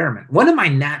scientific experiment. When am I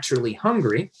naturally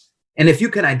hungry? And if you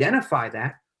can identify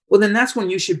that, well, then that's when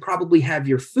you should probably have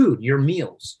your food, your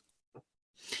meals.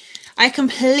 I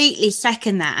completely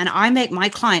second that. And I make my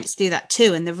clients do that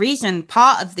too. And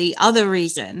part of the other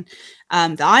reason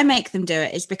that I make them do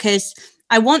it is because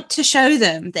I want to show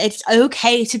them that it's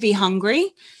okay to be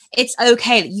hungry. It's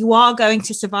okay. You are going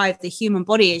to survive. The human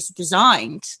body is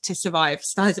designed to survive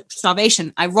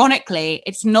starvation. Ironically,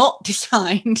 it's not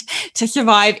designed to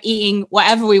survive eating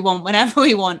whatever we want, whenever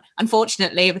we want,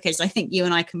 unfortunately, because I think you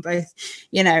and I can both,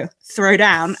 throw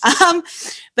down.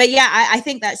 But yeah, I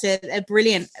think that's a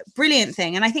brilliant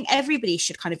thing. And I think everybody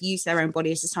should kind of use their own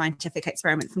body as a scientific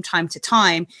experiment from time to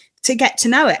time to get to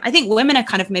know it. I think women are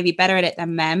kind of maybe better at it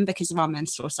than men because of our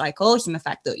menstrual cycles and the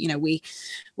fact that,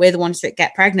 we're the ones that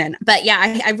get pregnant. But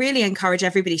yeah, I really encourage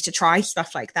everybody to try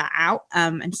stuff like that out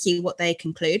and see what they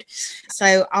conclude.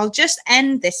 So I'll just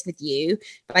end this with you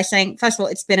by saying, first of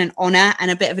all, it's been an honor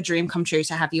and a bit of a dream come true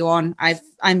to have you on.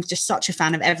 I'm just such a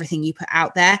fan of everything you put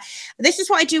out there. This is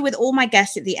what I do with all my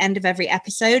guests at the end of every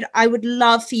episode. I would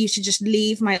love for you to just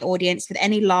leave my audience with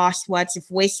any last words of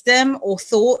wisdom or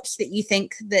thoughts that you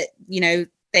think that,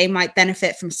 they might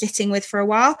benefit from sitting with for a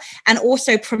while, and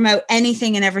also promote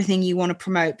anything and everything you want to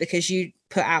promote because you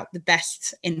put out the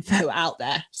best info out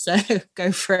there. So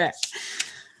go for it.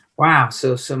 Wow.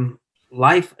 So some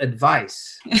life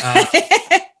advice.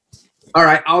 All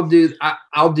right. I'll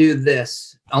do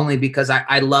this only because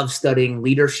I love studying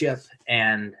leadership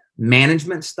and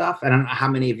management stuff. I don't know how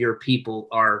many of your people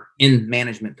are in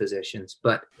management positions,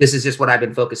 but this is just what I've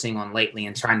been focusing on lately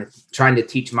and trying to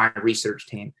teach my research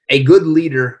team. A good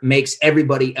leader makes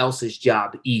everybody else's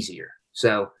job easier.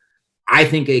 So I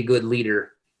think a good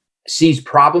leader sees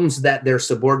problems that their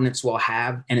subordinates will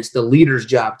have, and it's the leader's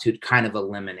job to kind of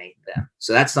eliminate them.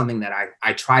 So that's something that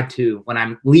I try to, when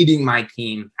I'm leading my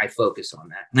team, I focus on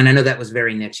that. And I know that was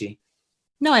very niche-y.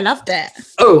 No, I loved it.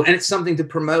 Oh, and it's something to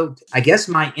promote. I guess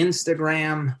my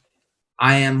Instagram,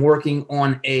 I am working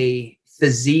on a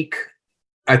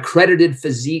accredited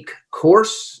physique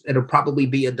course. It'll probably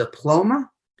be a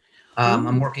diploma.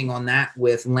 I'm working on that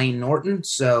with Lane Norton.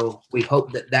 So we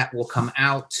hope that will come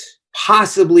out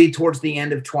possibly towards the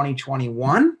end of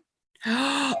 2021.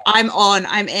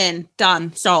 I'm in,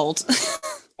 done, sold.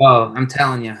 Oh, I'm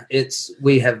telling you,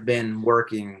 we have been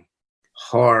working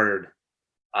hard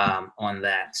on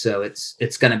that. So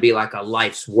it's going to be like a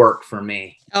life's work for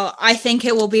me. Oh, I think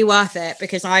it will be worth it,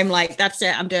 because I'm like, that's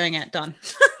it. I'm doing it. Done.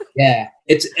 Yeah,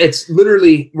 it's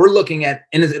literally, we're looking at,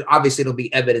 and obviously it'll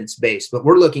be evidence-based, but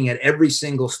we're looking at every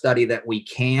single study that we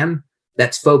can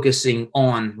that's focusing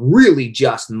on really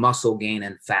just muscle gain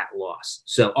and fat loss.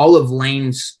 So all of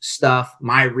Lane's stuff,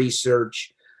 my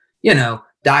research,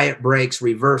 diet breaks,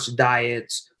 reverse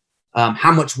diets,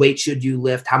 how much weight should you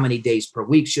lift? How many days per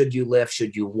week should you lift?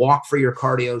 Should you walk for your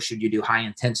cardio? Should you do high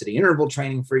intensity interval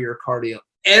training for your cardio?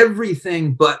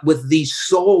 Everything, but with the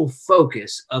sole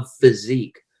focus of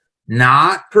physique,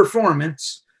 not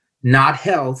performance, not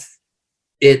health.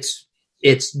 It's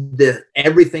the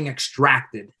everything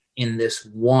extracted in this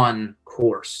one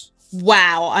course.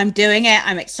 Wow, I'm doing it.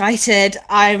 I'm excited.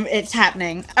 It's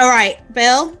happening. All right,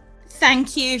 Bill,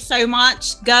 thank you so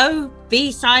much. Go be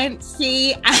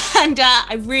sciencey, and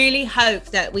I really hope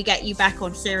that we get you back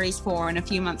on series 4 in a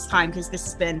few months' time, because this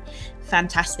has been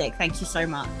fantastic. Thank you so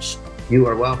much. You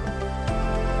are welcome.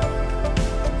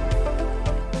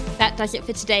 That does it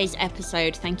for today's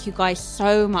episode. Thank you guys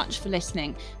so much for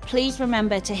listening. Please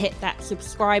remember to hit that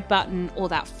subscribe button or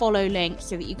that follow link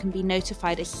so that you can be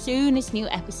notified as soon as new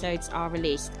episodes are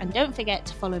released. And don't forget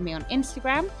to follow me on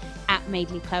Instagram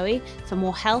 @MaidleyChloe for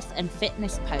more health and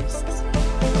fitness posts.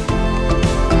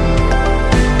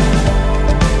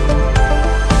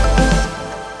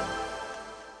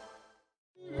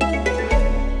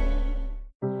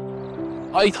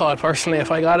 I thought personally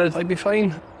if I got it, I'd be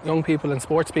fine. Young people and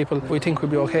sports people, we think we'd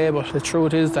be okay, but the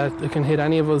truth is that it can hit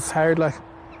any of us hard. Like,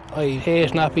 I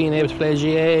hate not being able to play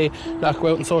GA, not go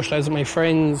out and socialise with my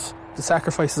friends. The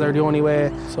sacrifices are the only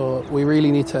way, so we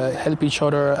really need to help each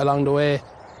other along the way.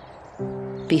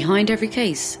 Behind every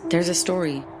case, there's a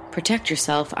story. Protect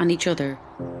yourself and each other.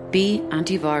 Be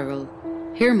antiviral.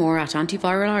 Hear more at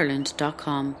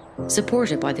antiviralarland.com.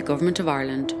 Supported by the Government of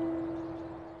Ireland.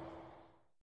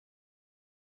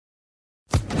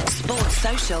 Sports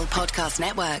Social Podcast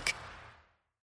Network.